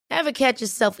Ever catch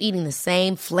yourself eating the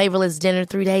same flavorless dinner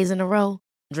 3 days in a row?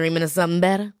 Dreaming of something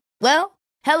better? Well,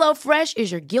 HelloFresh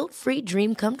is your guilt-free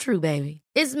dream come true, baby.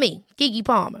 It's me, Keke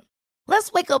Palmer.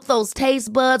 Let's wake up those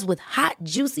taste buds with hot,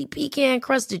 juicy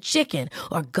pecan-crusted chicken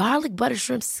or garlic butter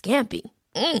shrimp scampi.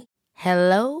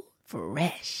 Hello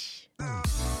Fresh.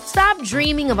 Stop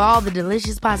dreaming of all the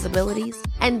delicious possibilities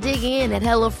and dig in at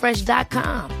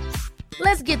HelloFresh.com.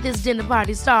 Let's get this dinner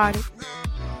party started.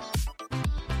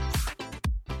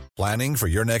 Planning for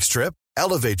your next trip?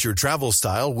 Elevate your travel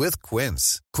style with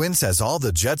Quince. Quince has all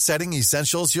the jet-setting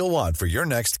essentials you'll want for your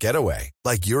next getaway,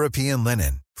 like European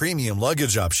linen, premium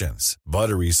luggage options,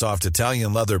 buttery soft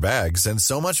Italian leather bags, and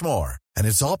so much more. And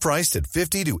it's all priced at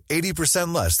 50 to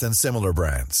 80% less than similar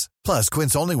brands. Plus,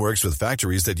 Quince only works with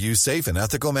factories that use safe and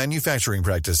ethical manufacturing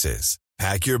practices.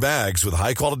 Pack your bags with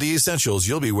high-quality essentials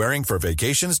you'll be wearing for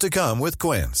vacations to come with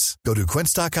Quince. Go to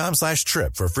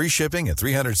quince.com/trip for free shipping and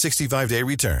 365-day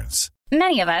returns.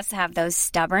 Many of us have those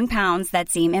stubborn pounds that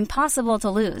seem impossible to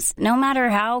lose, no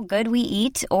matter how good we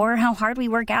eat or how hard we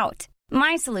work out.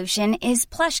 My solution is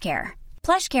PlushCare.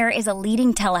 PlushCare is a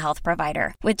leading telehealth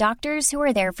provider with doctors who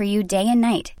are there for you day and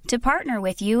night to partner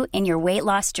with you in your weight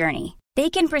loss journey. They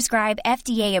can prescribe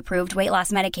FDA-approved weight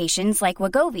loss medications like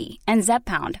Wegovy and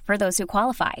Zepbound for those who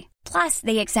qualify. Plus,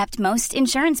 they accept most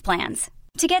insurance plans.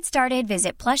 To get started,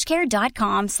 visit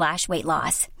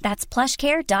plushcare.com/weightloss. That's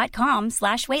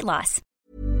plushcare.com/weightloss.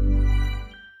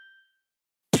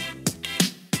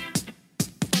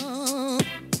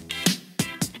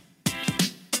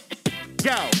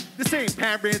 Yo, this ain't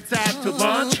parents out to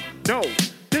lunch. No,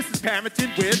 this is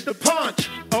parenting with the punch.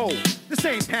 Oh, this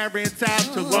ain't parents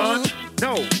out to lunch.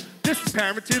 No, this is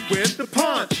parenting with the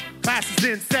punch. Class is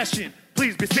in session.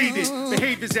 Please be seated.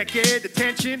 Behaviors that get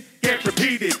attention get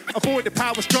repeated. Avoid the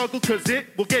power struggle cause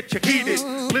it will get you heated.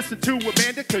 Listen to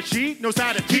Amanda cause she knows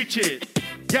how to teach it.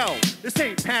 Yo, this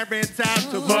ain't parents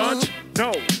out to lunch.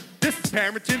 No, this is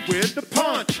parenting with the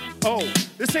punch. Oh,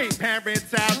 this ain't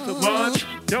parents out to lunch.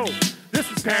 No, this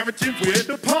is parenting with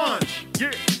the punch.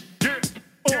 Yeah, yeah,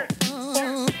 yeah.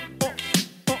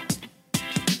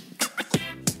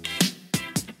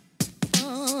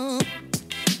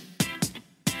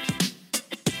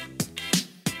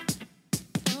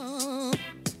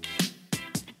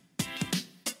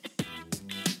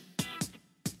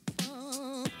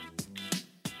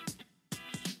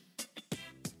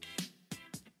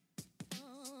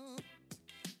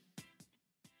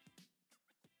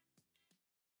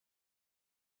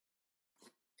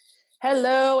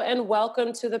 Hello and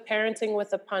welcome to the Parenting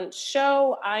with a Punch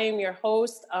show. I am your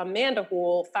host, Amanda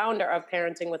Houle, founder of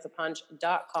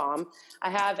parentingwithapunch.com.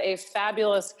 I have a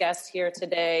fabulous guest here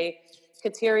today.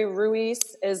 Kateri Ruiz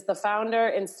is the founder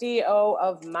and CEO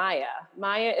of Maya.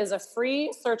 Maya is a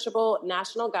free, searchable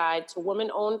national guide to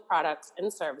women-owned products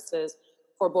and services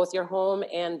for both your home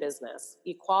and business.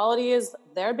 Equality is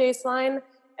their baseline.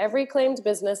 Every claimed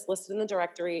business listed in the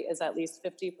directory is at least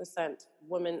 50%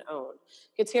 women-owned.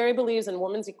 Kateri believes in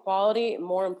women's equality.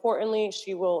 More importantly,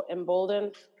 she will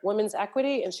embolden women's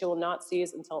equity, and she will not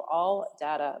cease until all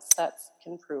data sets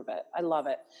can prove it. I love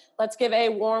it. Let's give a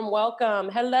warm welcome.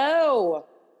 Hello.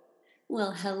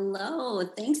 Well, hello.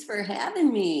 Thanks for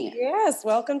having me. Yes,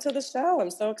 welcome to the show. I'm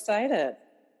so excited.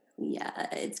 Yeah,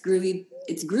 it's groovy.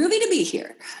 It's groovy to be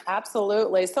here.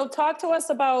 Absolutely. So talk to us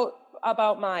about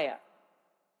Maya.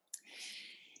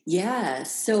 Yeah,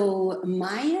 so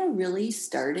Maya really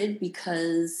started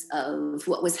because of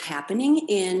what was happening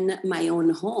in my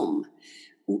own home.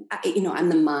 I'm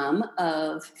the mom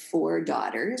of 4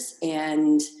 daughters,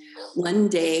 and one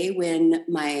day when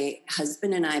my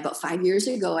husband and I, about 5 years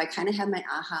ago, I kind of had my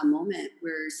aha moment.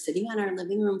 We're sitting on our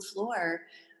living room floor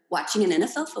watching an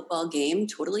NFL football game,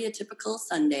 totally a typical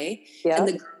Sunday, and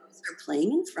the girls are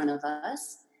playing in front of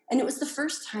us. And it was the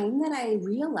first time that I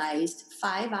realized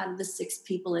 5 out of the 6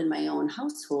 people in my own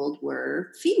household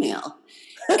were female.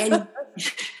 And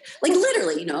like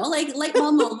literally, like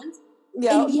one moment.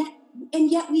 Yeah.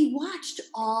 And yet we watched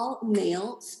all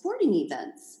male sporting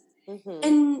events.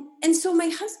 Mm-hmm. And so my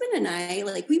husband and I,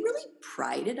 we really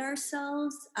prided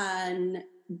ourselves on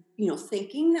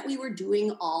thinking that we were doing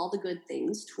all the good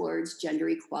things towards gender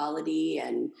equality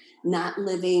and not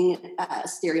living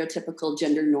stereotypical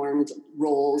gender normed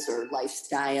roles or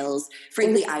lifestyles.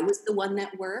 Frankly, I was the one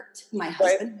that worked. My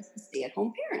husband was the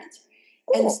stay-at-home parent.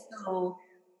 Cool.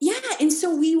 And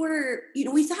so we were,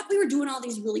 we thought we were doing all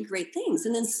these really great things.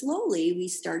 And then slowly we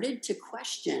started to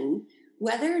question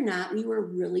whether or not we were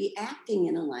really acting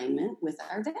in alignment with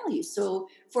our values. So,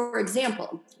 for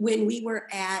example, when we were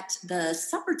at the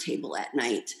supper table at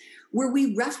night, were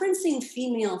we referencing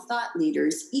female thought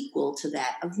leaders equal to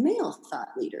that of male thought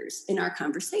leaders in our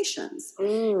conversations?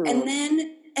 And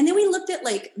then we looked at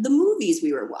like the movies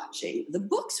we were watching, the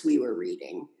books we were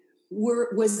reading.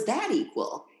 Was that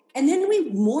equal? And then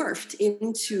we morphed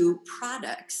into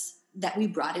products that we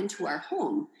brought into our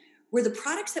home. Were the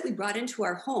products that we brought into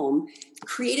our home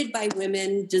created by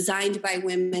women, designed by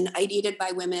women, ideated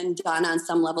by women, done on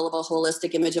some level of a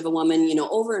holistic image of a woman, you know,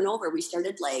 over and over, we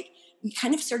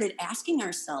kind of started asking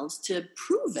ourselves to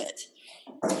prove it.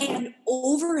 And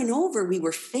over, we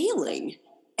were failing.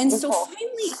 And so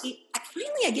finally,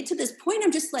 I get to this point,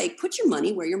 I'm just like, put your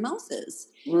money where your mouth is.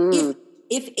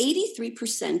 If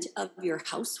 83% of your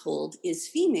household is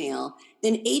female,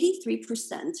 then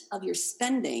 83% of your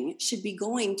spending should be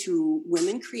going to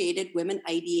women-created,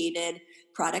 women-ideated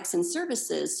products and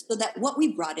services, so that what we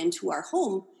brought into our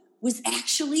home was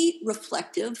actually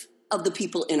reflective of the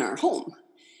people in our home.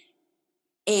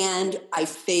 And I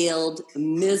failed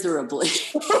miserably.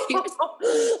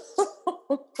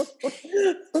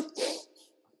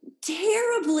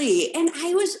 Terribly. And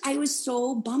I was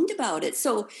so bummed about it.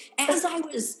 So as I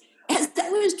was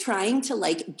trying to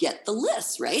like get the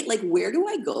list, right? Like, where do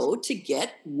I go to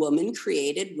get woman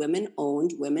created, women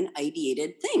owned, women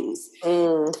ideated things?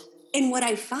 And what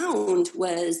I found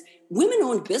was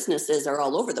women-owned businesses are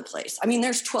all over the place. I mean,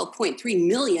 there's 12.3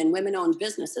 million women-owned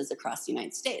businesses across the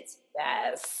United States.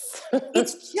 Yes.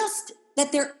 It's just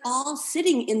that they're all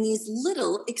sitting in these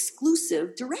little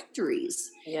exclusive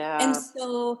directories. Yeah. And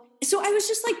so I was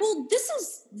just like, well, this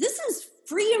is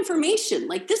free information.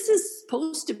 Like, this is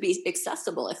supposed to be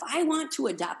accessible. If I want to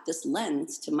adopt this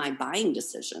lens to my buying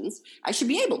decisions, I should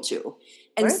be able to.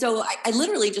 And so I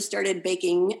literally just started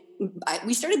baking.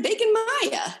 We started baking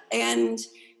Maya, and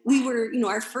we were,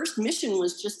 our first mission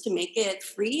was just to make it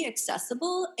free,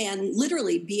 accessible, and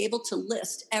literally be able to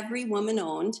list every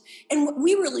woman-owned. And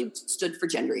we really stood for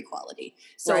gender equality.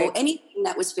 So anything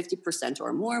that was 50%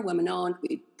 or more women-owned,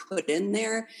 we put in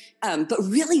there. But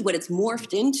really what it's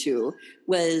morphed into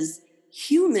was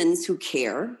humans who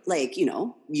care, like,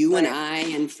 you and I,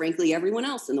 and frankly, everyone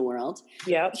else in the world.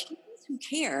 Yep. Humans who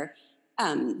care,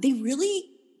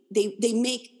 they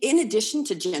make, in addition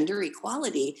to gender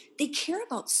equality, they care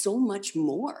about so much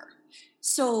more.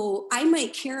 So I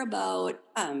might care about,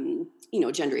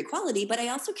 gender equality, but I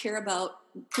also care about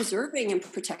preserving and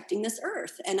protecting this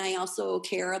earth. And I also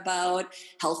care about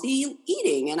healthy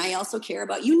eating. And I also care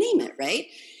about, you name it, right?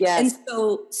 Yes. And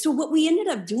so what we ended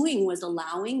up doing was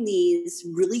allowing these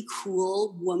really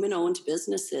cool woman-owned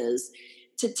businesses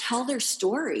to tell their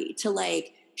story, to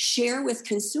like share with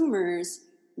consumers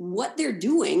what they're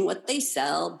doing, what they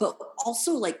sell, but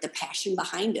also like the passion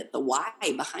behind it, the why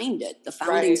behind it, the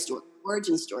founding story,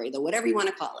 origin story, the whatever you want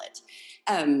to call it.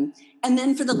 And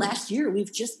then for the last year,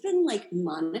 we've just been like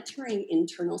monitoring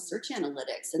internal search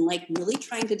analytics and like really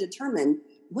trying to determine,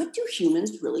 what do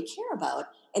humans really care about?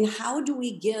 And how do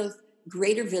we give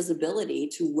greater visibility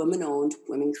to women-owned,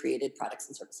 women-created products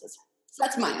and services? So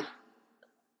that's Maya.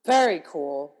 Very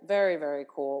cool. Very, very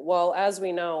cool. Well, as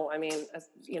we know, I mean,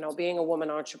 being a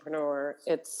woman entrepreneur,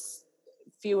 it's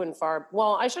few and far.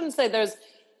 Well, I shouldn't say there's,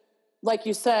 like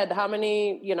you said, how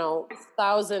many,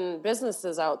 1,000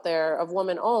 businesses out there of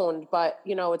woman owned, but,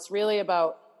 it's really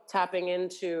about tapping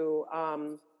into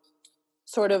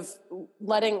sort of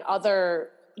letting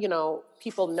other,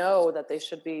 people know that they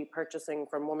should be purchasing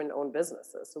from woman owned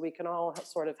businesses. So we can all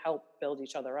sort of help build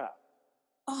each other up.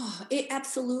 Oh,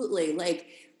 absolutely. Like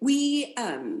we,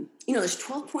 there's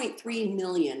 12.3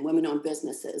 million women-owned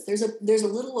businesses. There's a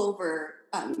little over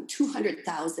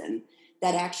 200,000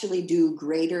 that actually do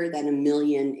greater than $1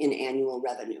 million in annual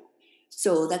revenue.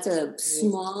 So that's a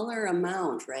smaller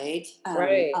amount, right?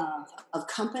 Of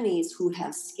companies who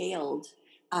have scaled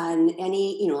on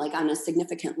any, like on a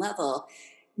significant level.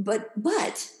 But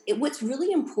what's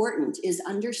really important is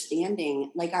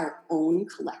understanding like our own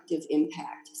collective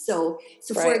impact. So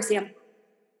for example,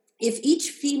 if each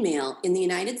female in the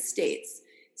United States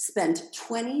spent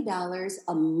 $20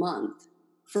 a month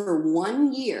for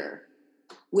 1 year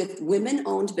with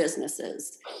women-owned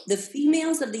businesses, the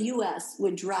females of the U.S.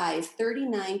 would drive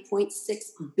 $39.6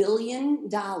 billion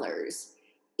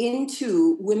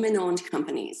into women-owned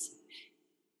companies.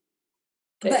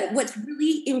 But what's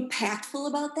really impactful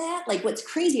about that, like what's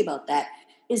crazy about that,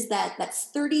 is that that's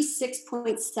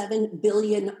 $36.7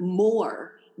 billion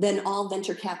more than all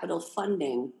venture capital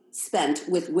funding spent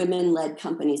with women-led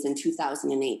companies in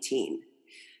 2018.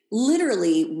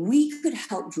 Literally, we could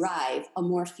help drive a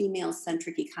more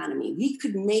female-centric economy. We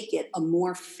could make it a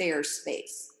more fair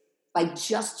space by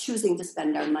just choosing to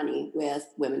spend our money with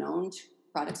women-owned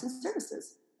products and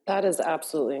services. That is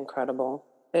absolutely incredible.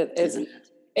 It,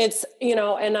 it's,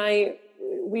 and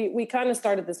we kind of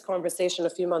started this conversation a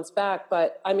few months back,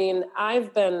 but I mean,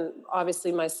 I've been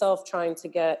obviously myself trying to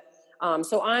get, it's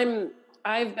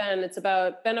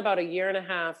been about a year and a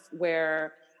half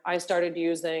where I started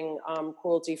using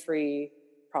cruelty-free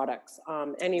products,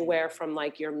 anywhere from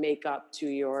like your makeup to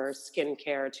your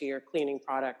skincare to your cleaning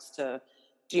products to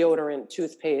deodorant,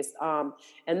 toothpaste.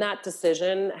 And that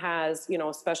decision has,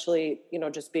 especially,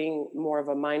 just being more of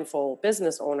a mindful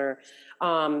business owner,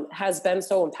 has been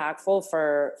so impactful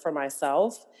for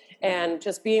myself, and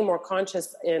just being more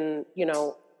conscious in,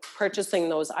 purchasing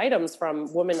those items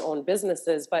from women-owned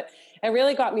businesses. But it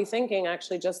really got me thinking,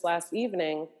 actually, just last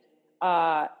evening,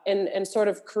 and sort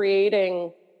of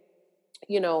creating,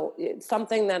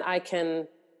 something that I can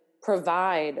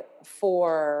provide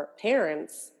for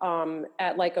parents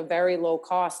at like a very low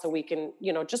cost, so we can,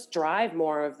 just drive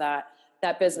more of that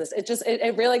business.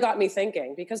 It really got me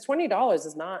thinking, because $20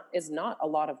 is not a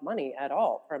lot of money at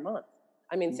all per month.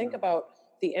 I mean, think about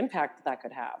the impact that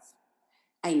could have.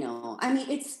 I know. I mean,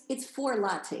 it's 4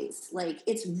 lattes. Like,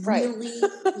 it's really,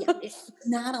 it's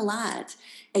not a lot,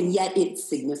 and yet it's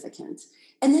significant.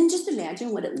 And then just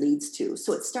imagine what it leads to.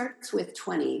 So it starts with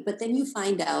 20, but then you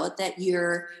find out that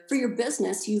for your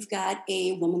business, you've got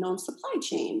a woman-owned supply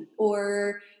chain,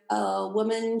 or a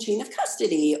woman chain of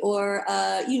custody, or,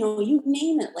 you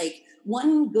name it. Like,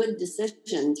 one good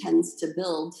decision tends to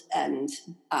build on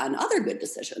other good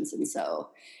decisions. And so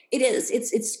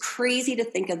it's crazy to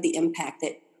think of the impact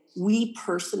that we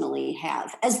personally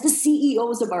have as the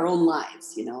CEOs of our own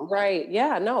lives, Right.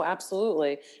 Yeah, no,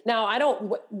 absolutely. Now,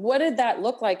 what did that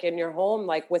look like in your home?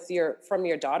 Like from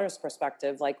your daughter's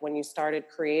perspective, like when you started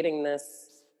creating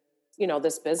this,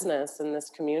 this business and this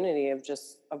community of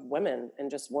women and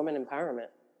just women empowerment?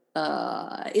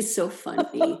 It's so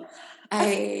funny.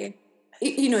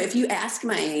 If you ask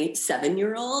my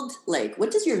 7-year-old, like,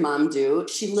 what does your mom do?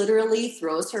 She literally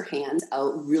throws her hands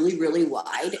out really, really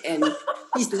wide. And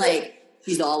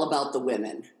she's all about the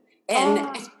women.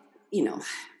 And,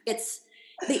 it's,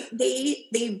 they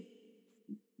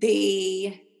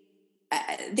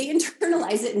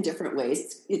internalize it in different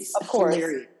ways. It's of course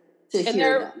hilarious to and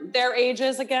hear them. Their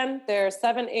ages again, they're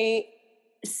 7, 8.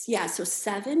 Yeah. So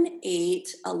 7,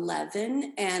 8,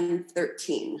 11, and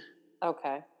 13.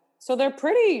 Okay. So they're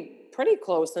pretty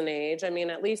close in age. I mean,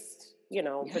 at least,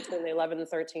 between the 11 and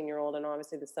 13-year-old, and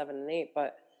obviously the 7 and 8.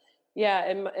 But yeah,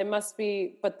 it must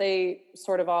be, but they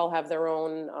sort of all have their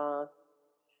own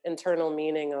internal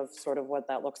meaning of sort of what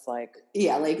that looks like.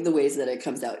 Yeah, like the ways that it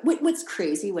comes out. What's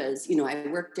crazy was, I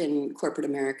worked in corporate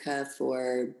America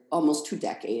for almost 2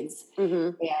 decades,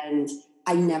 and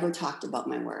I never talked about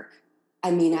my work. I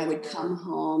mean, I would come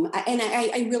home, and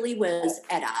I really was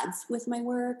at odds with my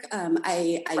work.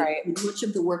 Much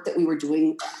of the work that we were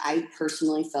doing, I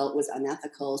personally felt was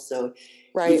unethical. So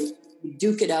you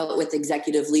duke it out with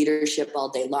executive leadership all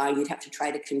day long. You'd have to try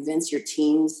to convince your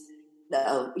teams that,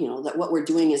 that what we're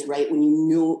doing is right when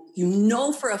you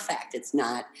know for a fact it's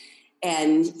not.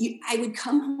 And I would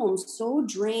come home so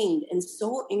drained and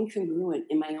so incongruent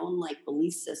in my own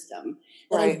belief system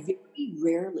that I very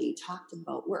rarely talked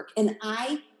about work. And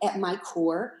at my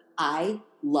core, I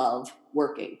love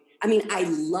working. I mean, I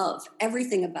love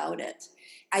everything about it.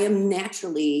 I'm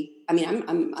naturally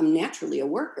a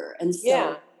worker. And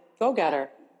so go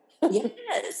getter.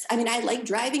 Yes. I mean, I like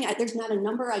driving. There's not a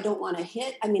number I don't want to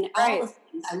hit. I mean, all the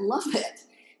things, I love it.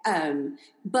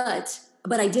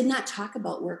 But I did not talk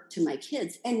about work to my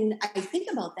kids. And I think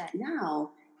about that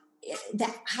now,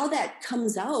 how that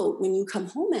comes out when you come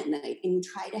home at night and you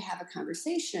try to have a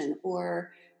conversation,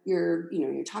 or you're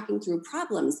talking through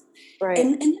problems. Right.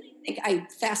 And then I think I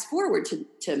fast forward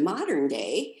to modern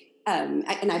day. And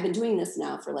I've been doing this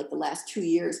now for the last 2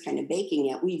 years, kind of baking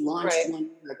it. We launched 1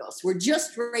 year ago. So we're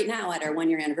just right now at our 1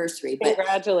 year anniversary. But,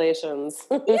 congratulations.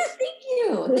 Yeah, thank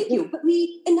you. But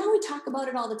now we talk about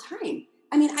it all the time.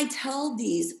 I mean, I tell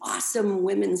these awesome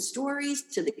women's stories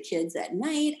to the kids at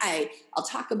night. I'll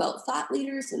talk about thought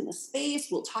leaders in the space.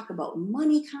 We'll talk about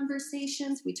money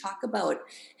conversations. We talk about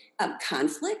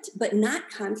conflict, but not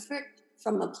conflict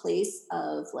from a place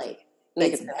of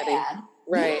it's bad.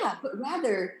 Right. Yeah, but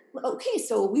rather, okay,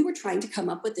 so we were trying to come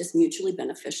up with this mutually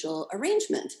beneficial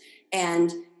arrangement.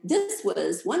 And this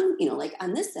was one,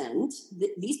 on this end,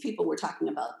 these people were talking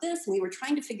about this, and we were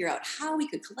trying to figure out how we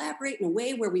could collaborate in a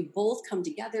way where we both come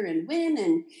together and win.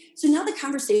 And so now the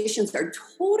conversations are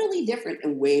totally different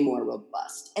and way more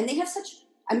robust. And they have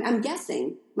I'm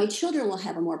guessing my children will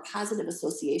have a more positive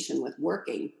association with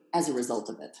working as a result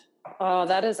of it. Oh,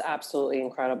 that is absolutely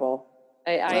incredible.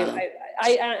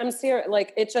 I'm serious.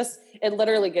 It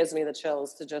literally gives me the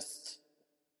chills to just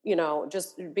you know,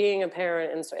 just being a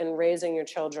parent and raising your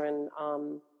children,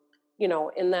 you know,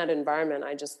 in that environment,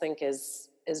 I just think is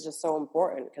just so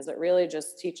important, because it really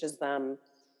just teaches them,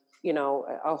 you know,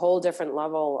 a whole different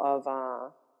level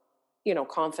of, you know,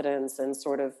 confidence and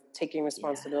sort of taking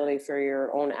responsibility for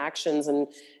your own actions and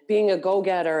being a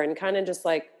go-getter and kind of just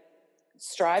like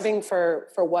striving for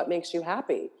what makes you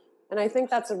happy. And I think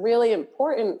that's really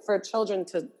important for children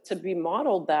to be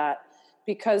modeled that,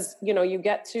 because, you know, you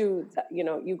get to, you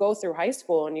know, you go through high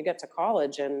school and you get to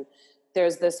college, and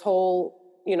there's this whole,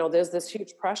 you know, there's this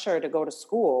huge pressure to go to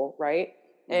school, right?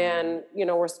 And, you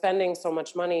know, we're spending so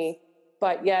much money,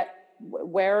 but yet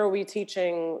where are we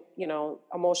teaching, you know,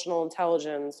 emotional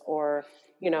intelligence, or,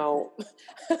 you know,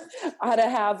 how to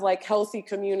have like healthy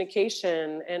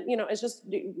communication? And, you know, it's just,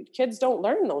 kids don't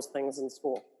learn those things in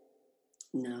school.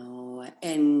 No.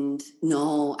 And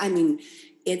no, I mean,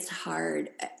 it's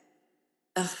hard.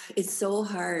 It's so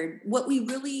hard. What we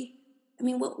really, I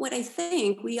mean, what I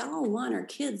think we all want our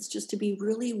kids just to be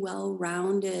really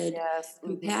well-rounded, Yes.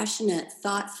 compassionate,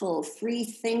 thoughtful, free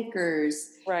thinkers,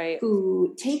 Right.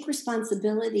 who take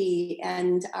responsibility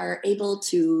and are able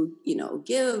to, you know,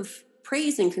 give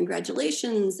praise and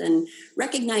congratulations and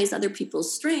recognize other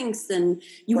people's strengths. And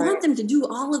you want them to do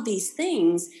all of these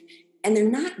things, and they're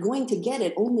not going to get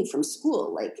it only from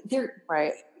school. Like they're,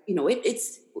 you know,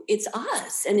 it's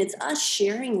us, and it's us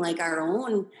sharing like our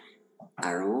own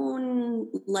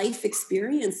life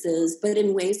experiences, but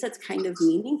in ways that's kind of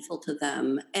meaningful to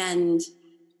them. And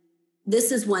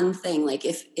this is one thing, like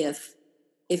if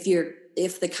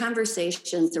the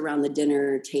conversations around the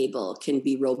dinner table can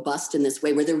be robust in this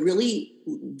way, where they're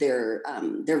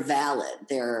valid,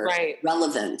 they're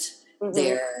relevant,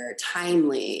 they're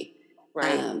timely.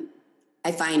 Right.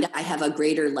 I find I have a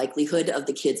greater likelihood of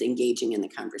the kids engaging in the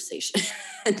conversation.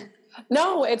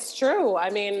 No, it's true. I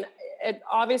mean, it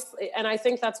obviously, and I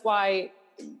think that's why,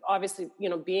 obviously, you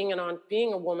know, being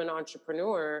a woman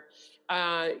entrepreneur,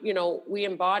 you know, we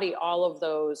embody all of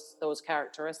those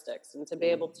characteristics, and to be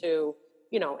able to,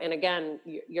 you know, and again,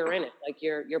 you're in it, like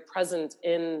you're present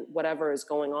in whatever is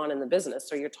going on in the business.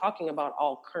 So you're talking about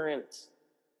all current,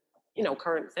 you know,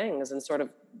 current things, and sort of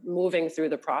moving through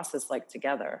the process like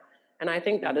together. And I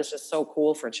think that is just so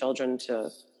cool for children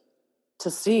to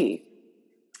see.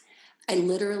 I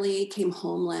literally came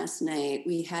home last night.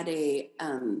 We had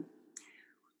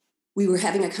we were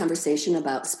having a conversation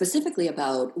specifically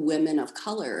about women of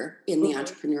color in the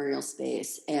entrepreneurial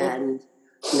space, and,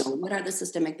 you know, what are the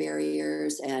systemic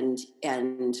barriers, and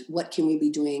what can we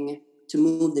be doing to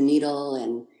move the needle?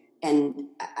 And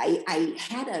I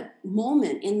had a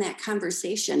moment in that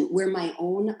conversation where my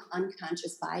own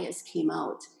unconscious bias came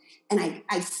out, and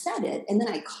I said it, and then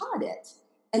I caught it.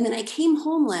 And then I came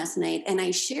home last night and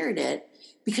I shared it,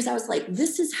 because I was like,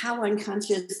 this is how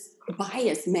unconscious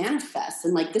bias manifests.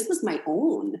 And like, this was my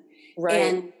own. Right.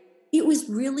 And it was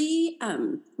really,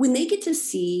 when they get to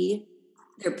see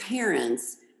their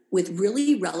parents with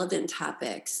really relevant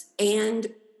topics and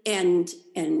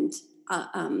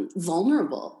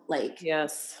vulnerable, like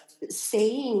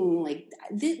saying like,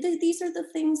 these are the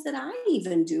things that I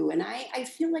even do. And I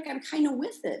feel like I'm kind of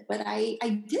with it, but I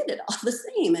did it all the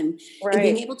same. And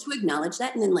being able to acknowledge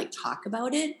that and then like talk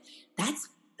about it,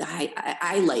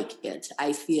 I like it.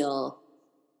 I feel,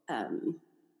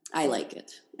 I like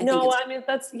it. I mean,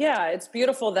 it's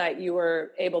beautiful that you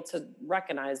were able to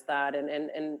recognize that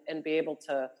and be able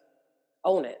to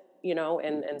own it, you know,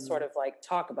 and sort of like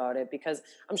talk about it, because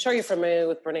I'm sure you're familiar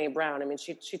with Brené Brown. I mean,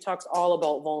 she talks all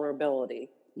about vulnerability.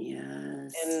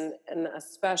 Yes. And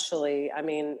especially, I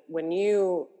mean, when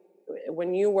you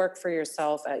work for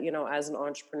yourself you know, as an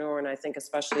entrepreneur, and I think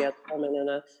especially as a woman in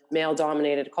a male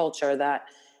dominated culture, that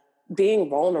being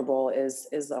vulnerable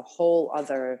is a whole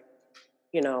other,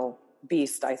 you know,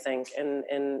 beast, I think.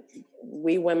 And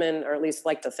we women, or at least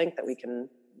like to think that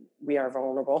we are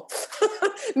vulnerable.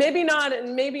 maybe not,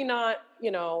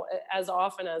 you know, as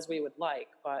often as we would like,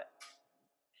 but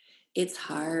it's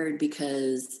hard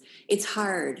because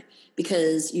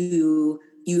you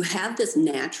have this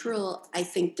natural, I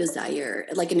think, desire,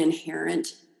 like an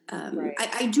inherent,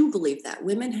 I do believe that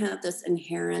women have this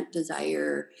inherent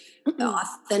desire,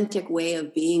 authentic way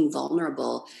of being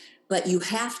vulnerable, but you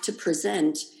have to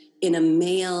present in a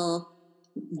male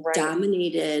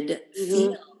dominated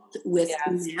field with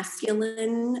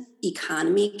masculine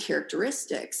economy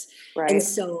characteristics. Right. And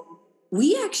so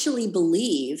we actually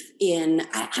believe in,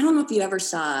 I don't know if you ever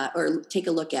saw or take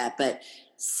a look at, but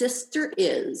Sister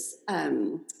Is,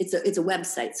 it's a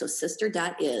website. So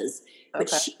sister.is, but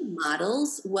she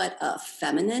models what a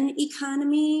feminine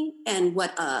economy and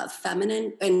what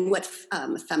feminine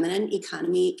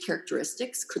economy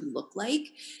characteristics could look like,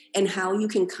 and how you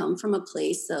can come from a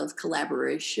place of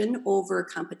collaboration over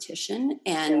competition,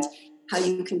 and how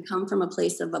you can come from a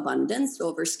place of abundance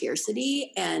over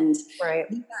scarcity. And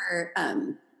these are,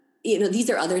 these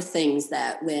are other things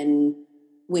that when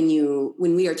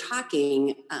we are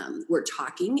talking, we're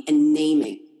talking and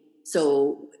naming.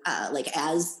 So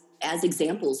as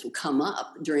examples will come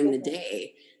up during the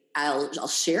day, I'll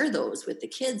share those with the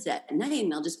kids at night,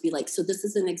 and I'll just be like, so this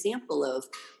is an example of,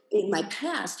 in my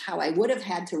past, how I would have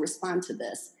had to respond to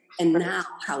this, and now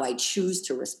how I choose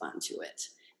to respond to it.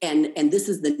 And this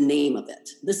is the name of it.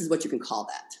 This is what you can call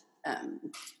that.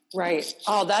 Right.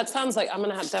 Oh, that sounds like I'm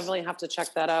going to definitely have to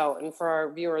check that out. And for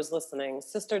our viewers listening,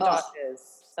 Sister Dot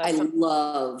I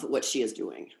love what she is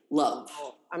doing. Love.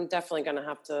 Oh, I'm definitely going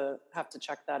to have to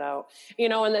check that out.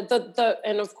 And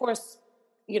and of course,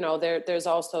 there's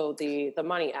also the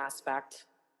money aspect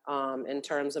in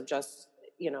terms of just,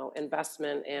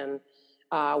 investment and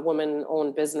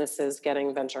women-owned businesses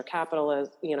getting venture capital,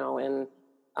 and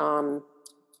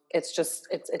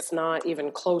it's not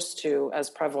even close to as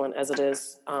prevalent as it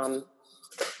is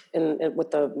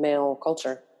with the male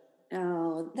culture.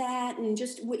 Oh, that, and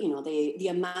just, the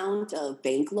amount of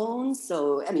bank loans.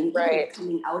 So, even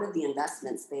coming out of the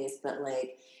investment space, but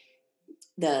like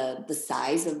the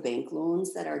size of bank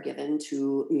loans that are given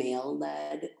to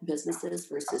male-led businesses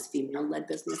versus female-led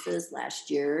businesses last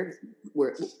year,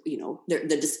 were,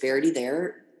 the disparity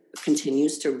there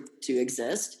continues to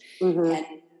exist. Mm-hmm. And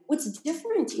what's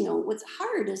different, what's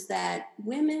hard is that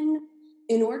women,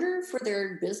 in order for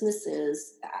their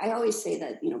businesses, I always say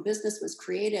that, business was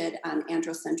created on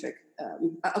androcentric,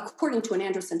 according to an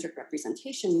androcentric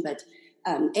representation, but,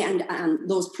 and on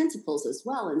those principles as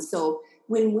well. And so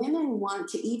when women want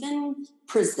to even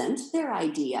present their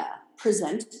idea,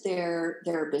 present their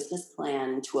business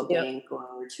plan to a bank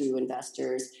or to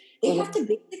investors, they have to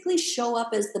basically show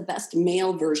up as the best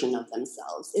male version of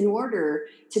themselves in order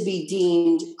to be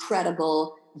deemed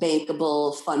credible,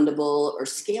 bankable, fundable, or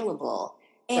scalable.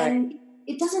 And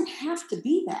it doesn't have to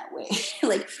be that way.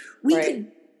 Like we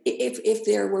could, if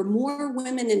there were more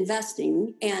women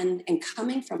investing and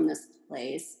coming from this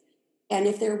place, and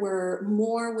if there were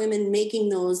more women making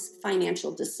those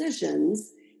financial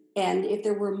decisions, and if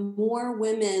there were more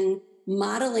women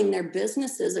modeling their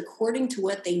businesses according to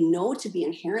what they know to be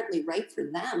inherently right for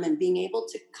them, and being able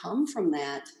to come from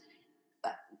that,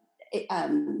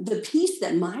 the piece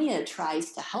that Maya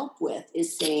tries to help with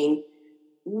is saying,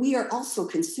 we are also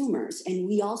consumers, and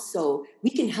we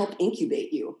can help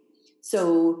incubate you.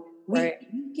 So we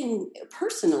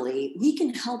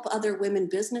can help other women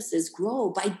businesses grow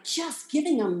by just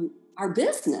giving them our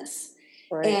business,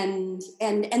 and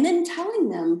then telling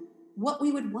them what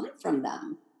we would want from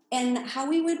them and how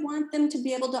we would want them to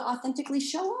be able to authentically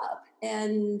show up.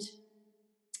 And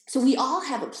so we all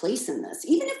have a place in this,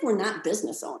 even if we're not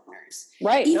business owners.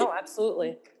 Right. No,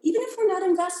 absolutely. Even if we're not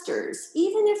investors,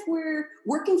 even if we're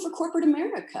working for corporate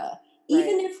America,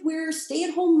 even if we're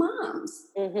stay-at-home moms.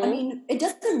 Mm-hmm. It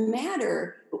doesn't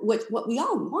matter. What we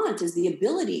all want is the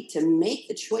ability to make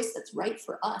the choice that's right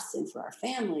for us and for our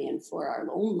family and for our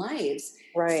own lives.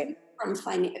 Right.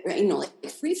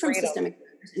 Free from systemic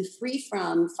and free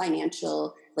from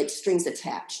financial strings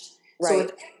attached. Right.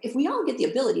 So if we all get the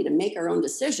ability to make our own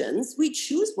decisions, we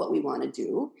choose what we want to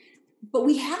do, but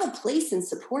we have a place in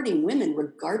supporting women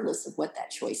regardless of what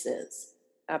that choice is.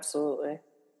 Absolutely.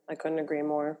 I couldn't agree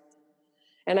more.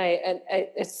 And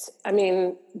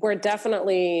we're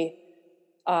definitely,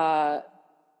 we're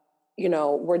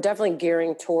definitely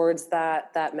gearing towards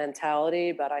that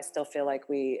mentality, but I still feel like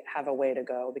we have a way to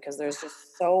go because there's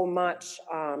just so much,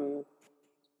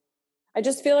 I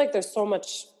just feel like there's so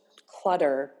much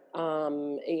clutter,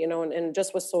 and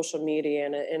just with social media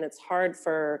and it's hard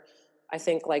for, I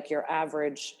think, your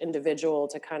average individual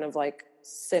to kind of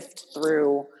sift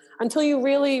through until you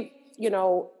really,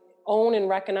 own and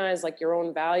recognize your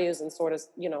own values and sort of,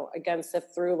 again,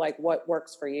 sift through what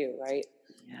works for you. Right.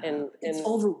 Yeah. And it's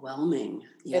overwhelming.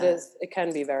 Yeah. It is. It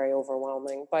can be very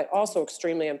overwhelming, but also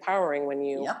extremely empowering when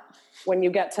you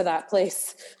get to that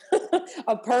place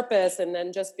of purpose, and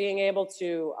then just being able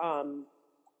to,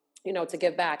 to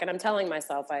give back. And I'm telling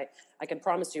myself, I can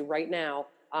promise you right now,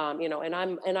 I'm in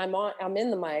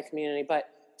the Maya community, but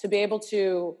to be able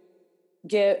to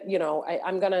get,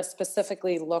 I'm going to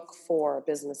specifically look for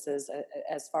businesses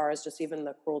as far as just even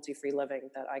the cruelty-free living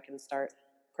that I can start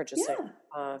purchasing,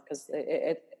 because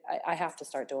I have to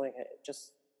start doing it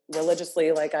just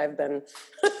religiously, like I've been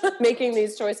making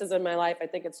these choices in my life. I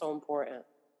think it's so important.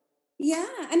 Yeah.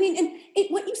 I mean, and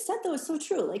what you said though is so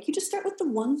true. Like you just start with the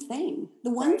one thing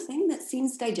that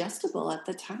seems digestible at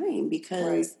the time,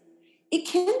 because it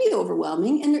can be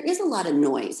overwhelming and there is a lot of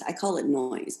noise. I call it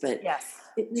noise, but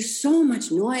there's so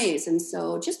much noise. And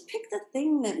so just pick the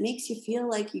thing that makes you feel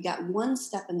like you got one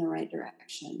step in the right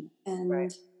direction,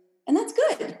 and that's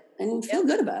good, and feel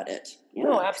good about it. Yeah.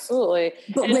 No, absolutely.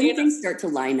 But and when things start to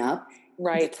line up,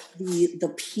 right,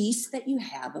 the peace that you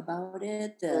have about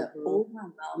it, the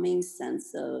overwhelming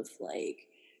sense of like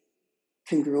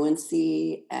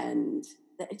congruency, and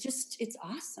it's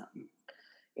awesome.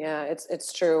 Yeah,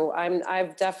 it's true.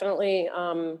 I've definitely,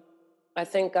 I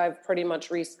think I've pretty much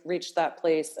reached that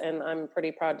place, and I'm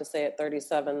pretty proud to say at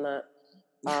 37 that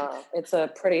it's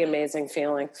a pretty amazing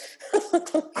feeling.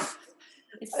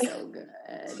 It's so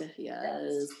good.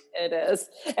 Yes, it is.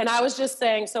 And I was just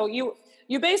saying, so you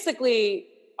basically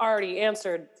already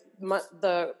answered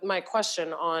my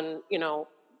question on,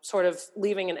 sort of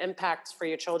leaving an impact for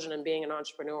your children and being an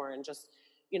entrepreneur, and just,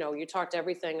 you talked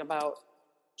everything about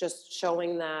just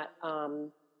showing that,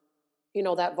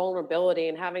 that vulnerability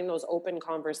and having those open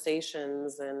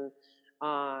conversations, and,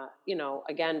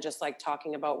 again, just like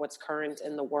talking about what's current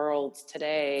in the world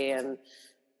today. And,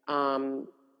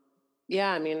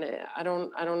 I mean, I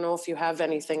don't know if you have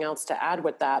anything else to add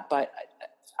with that, but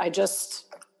I just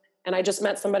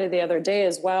met somebody the other day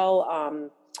as well,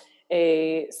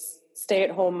 a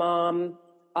stay-at-home mom.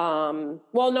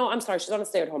 Well, no, I'm sorry. She's not a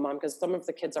stay-at-home mom because some of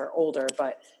the kids are older,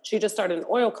 but she just started an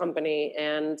oil company,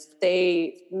 and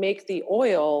they make the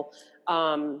oil,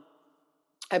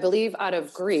 I believe out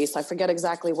of Greece. I forget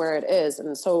exactly where it is.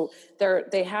 And so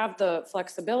they have the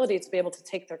flexibility to be able to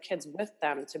take their kids with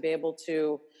them, to be able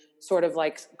to sort of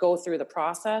like go through the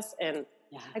process. And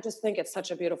I just think it's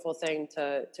such a beautiful thing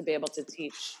to be able to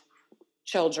teach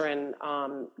children,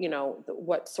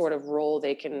 what sort of role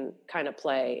they can kind of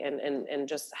play, and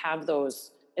just have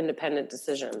those independent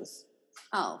decisions.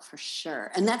 Oh, for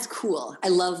sure. And that's cool. I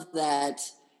love that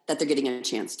they're getting a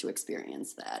chance to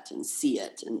experience that and see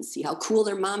it and see how cool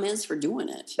their mom is for doing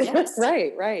it. Yes.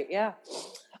 Right. Yeah.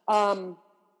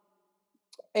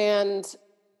 And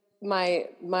my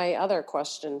other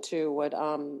question too would,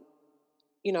 in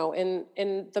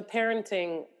the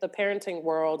parenting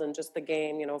world, and just the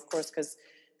game, of course, because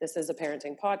this is a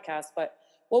parenting podcast, but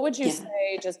what would you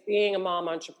say, just being a mom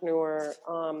entrepreneur,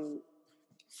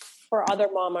 for other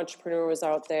mom entrepreneurs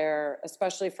out there,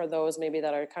 especially for those maybe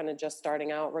that are kind of just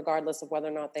starting out, regardless of whether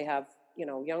or not they have,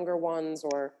 younger ones,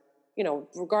 or,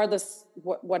 regardless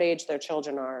what age their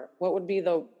children are, what would be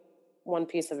the one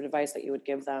piece of advice that you would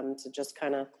give them to just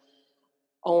kind of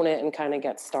own it and kind of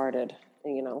get started,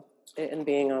 in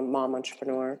being a mom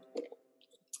entrepreneur?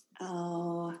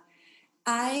 Oh,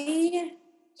 I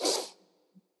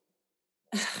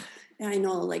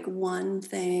know, like, one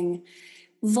thing,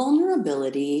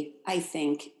 vulnerability, I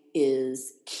think,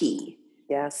 is key.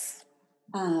 Yes.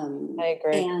 I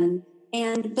agree. And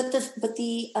in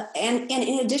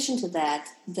addition to that,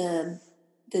 the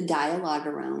dialogue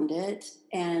around it,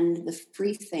 and the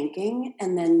free thinking,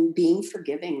 and then being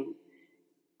forgiving,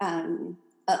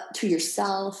 to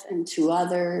yourself and to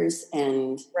others.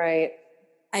 And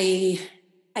I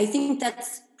think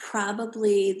that's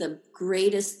probably the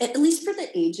greatest, at least for the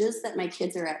ages that my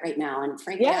kids are at right now. And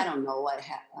frankly, I don't know what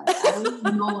happened. I don't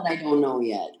even know what I don't know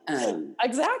yet.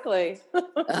 Exactly.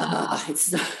 But that's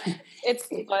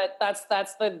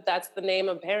the name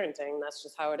of parenting. That's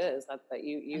just how it is. That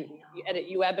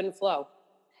you ebb and flow.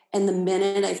 And the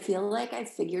minute I feel like I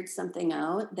figured something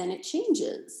out, then it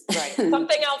changes. Right.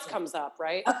 Something else comes up,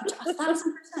 right?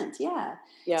 1,000%. Yeah.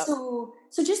 Yeah. So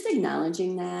just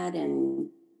acknowledging that and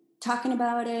talking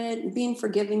about it and being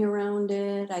forgiving around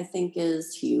it, I think,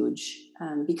 is huge,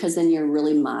 because then you're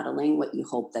really modeling what you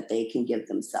hope that they can give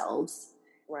themselves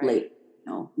later,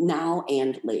 now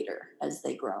and later as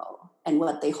they grow, and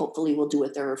what they hopefully will do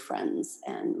with their friends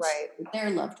and their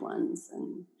loved ones.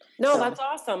 And no, that's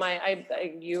awesome. I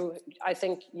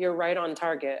think you're right on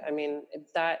target. I mean,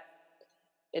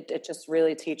 it just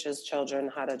really teaches children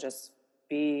how to just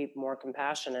be more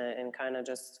compassionate, and kind of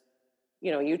just,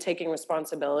 you taking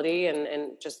responsibility,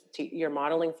 and just you're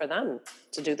modeling for them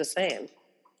to do the same.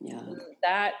 Yeah.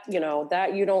 That you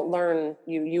don't learn,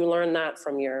 you learn that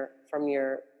from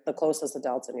the closest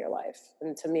adults in your life.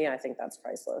 And to me, I think that's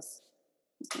priceless.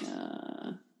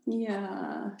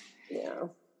 Yeah.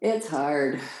 It's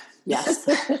hard. Yes.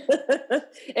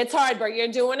 It's hard, but you're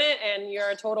doing it, and you're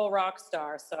a total rock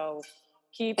star. So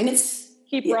keep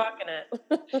rocking it.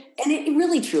 And it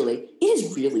really, truly, it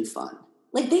is really fun.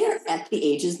 Like, they are at the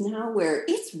ages now where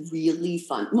it's really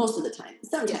fun most of the time.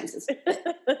 Sometimes it's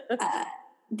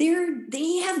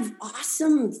they have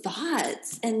awesome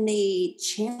thoughts and they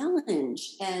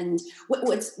challenge. And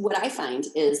what I find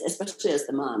is, especially as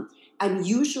the mom, I'm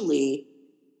usually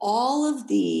all of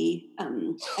the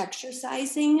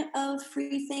exercising of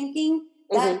free thinking,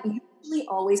 that usually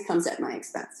always comes at my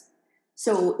expense.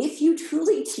 So if you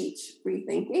truly teach free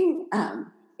thinking,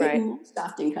 it most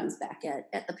often comes back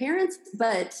at the parents,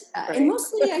 but and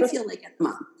mostly I feel like at the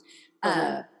mom.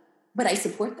 But I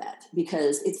support that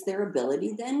because it's their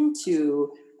ability then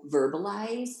to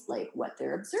verbalize like what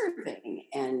they're observing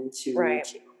and to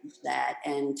change that,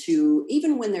 and to,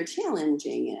 even when they're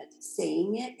challenging it,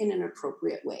 saying it in an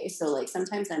appropriate way. So like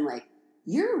sometimes I'm like,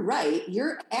 you're right,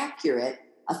 you're accurate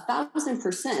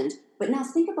 1,000%, but now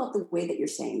think about the way that you're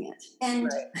saying it. And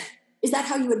is that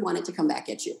how you would want it to come back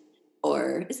at you?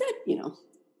 Or is that,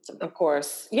 something? Of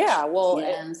course. Yeah. Well,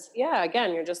 Yes.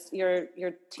 Again,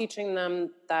 you're teaching them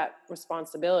that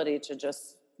responsibility to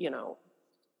just,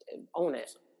 own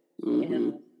it.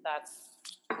 And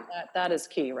that is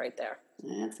key right there.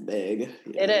 That's big.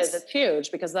 Yes. It is. It's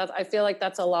huge because I feel like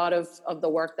that's a lot of the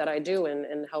work that I do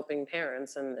in helping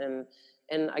parents and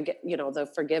I get, the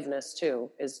forgiveness too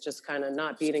is just kind of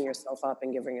not beating yourself up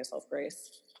and giving yourself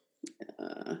grace.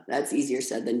 That's easier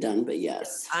said than done, but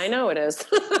yes. I know it is.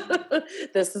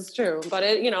 This is true, but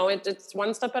it's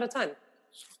one step at a time.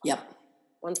 Yep.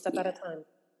 One step at a time.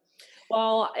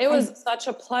 Well, it was such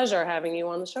a pleasure having you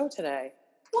on the show today.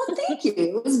 Well, thank you.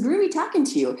 It was groovy talking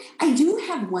to you. I do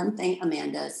have one thing,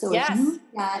 Amanda. So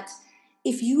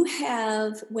if you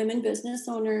have women business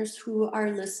owners who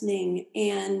are listening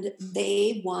and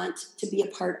they want to be a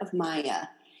part of Maya.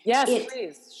 Yes,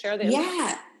 please share the info.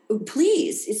 Yeah,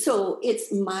 please. So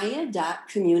it's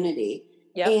maya.community.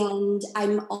 Yep. And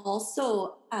I'm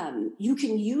also, you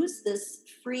can use this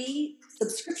free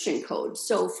subscription code.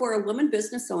 So for a woman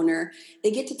business owner,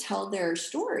 they get to tell their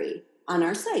story on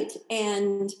our site,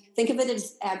 and think of it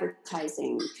as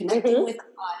advertising, connecting with the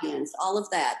audience, all of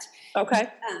that. Okay.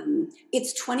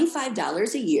 It's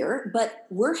 $25 a year, but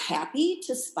we're happy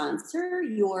to sponsor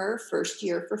your first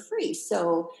year for free.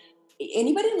 So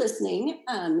anybody listening,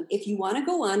 if you want to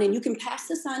go on, and you can pass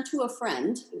this on to a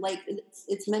friend, like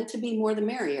it's meant to be more the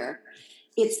merrier.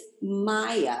 It's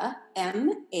Maya,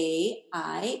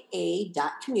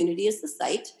 MAIA.community is the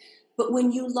site. But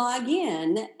when you log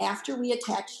in, after we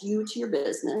attach you to your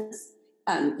business,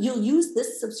 you'll use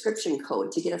this subscription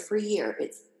code to get a free year.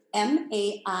 It's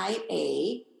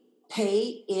MAIA,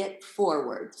 pay it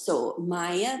forward. So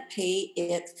Maya, pay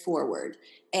it forward.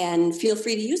 And feel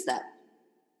free to use that.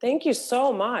 Thank you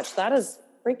so much. That is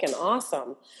freaking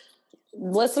awesome.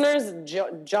 Listeners,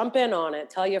 jump in on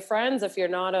it. Tell your friends if you're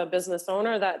not a business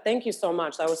owner. Thank you so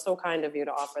much. That was so kind of you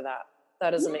to offer that.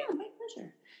 That is amazing. My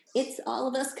pleasure. It's all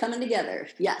of us coming together.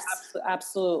 Yes.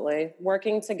 Absolutely.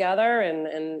 Working together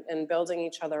and building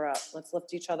each other up. Let's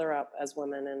lift each other up as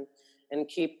women and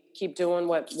keep doing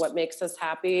what makes us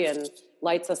happy and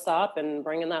lights us up and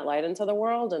bringing that light into the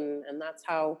world. And that's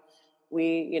how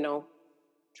we,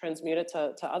 transmute it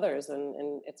to others.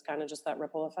 And it's kind of just that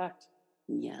ripple effect.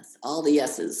 Yes. All the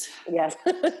yeses. Yes.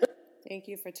 Thank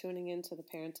you for tuning in to the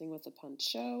Parenting with a Punch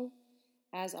show.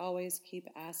 As always, keep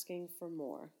asking for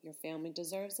more. Your family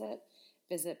deserves it.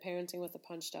 Visit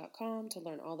parentingwithapunch.com to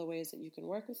learn all the ways that you can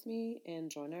work with me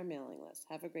and join our mailing list.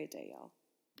 Have a great day, y'all.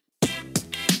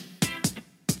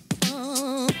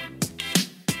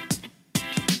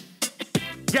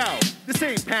 Yo, this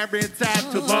ain't Parents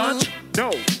Out to Lunch.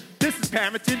 No, this is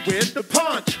Parenting with the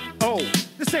Punch. Oh,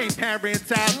 this ain't Parents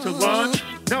Out to Lunch.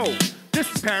 No, this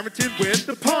is Parenting with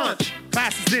the Punch.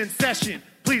 Class is in session.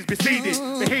 Please be seated.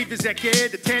 Behaviors that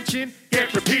get attention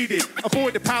get repeated.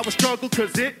 Avoid the power struggle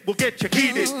because it will get you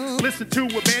heated. Listen to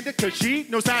Amanda because she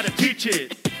knows how to teach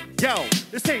it. Yo,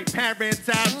 this ain't Parents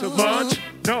Out to Lunch.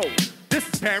 No, this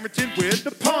is Parenting with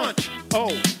the Punch.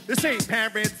 Oh, this ain't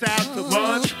Parents Out to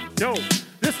Lunch. No,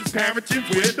 this is Parenting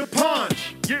with the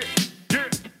Punch. Yeah, yeah,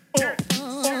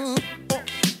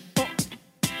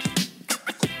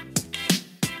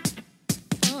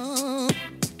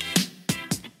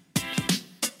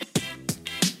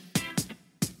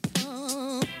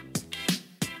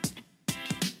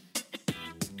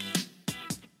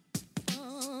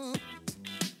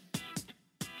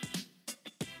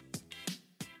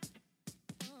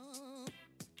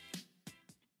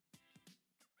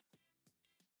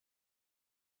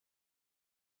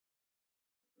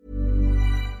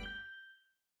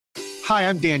 Hi,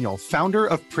 I'm Daniel, founder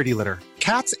of Pretty Litter.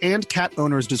 Cats and cat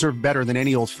owners deserve better than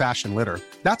any old-fashioned litter.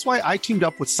 That's why I teamed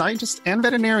up with scientists and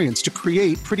veterinarians to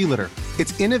create Pretty Litter.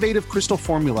 Its innovative crystal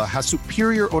formula has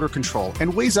superior odor control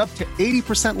and weighs up to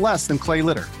 80% less than clay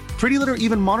litter. Pretty Litter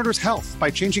even monitors health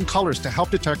by changing colors to help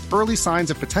detect early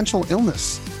signs of potential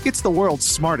illness. It's the world's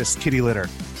smartest kitty litter.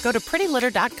 Go to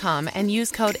prettylitter.com and use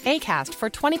code ACAST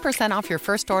for 20% off your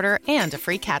first order and a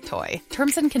free cat toy.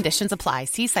 Terms and conditions apply.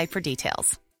 See site for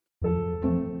details.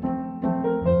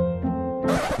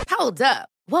 Hold up.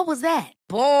 What was that?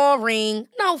 Boring.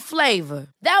 No flavor.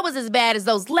 That was as bad as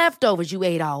those leftovers you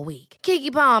ate all week.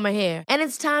 Keke Palmer here, and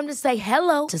it's time to say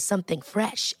hello to something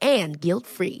fresh and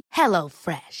guilt-free. Hello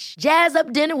Fresh. Jazz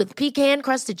up dinner with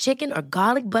pecan-crusted chicken or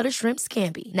garlic butter shrimp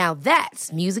scampi. Now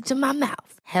that's music to my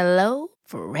mouth. Hello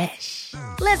Fresh.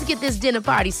 Let's get this dinner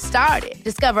party started.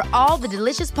 Discover all the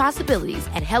delicious possibilities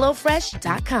at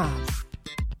HelloFresh.com.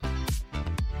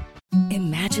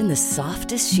 Imagine the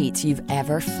softest sheets you've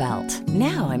ever felt.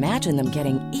 Now imagine them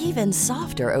getting even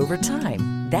softer over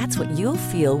time. That's what you'll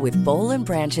feel with Boll &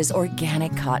 Branch's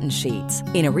organic cotton sheets.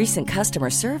 In a recent customer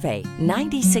survey,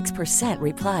 96%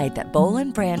 replied that Boll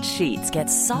 & Branch sheets get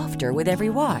softer with every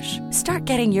wash. Start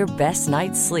getting your best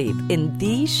night's sleep in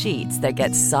these sheets that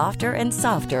get softer and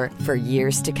softer for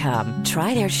years to come.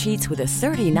 Try their sheets with a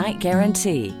 30-night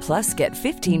guarantee. Plus, get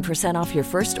 15% off your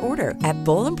first order at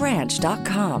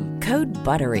bollandbranch.com. Code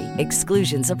BUTTERY.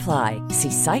 Exclusions apply.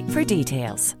 See site for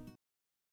details.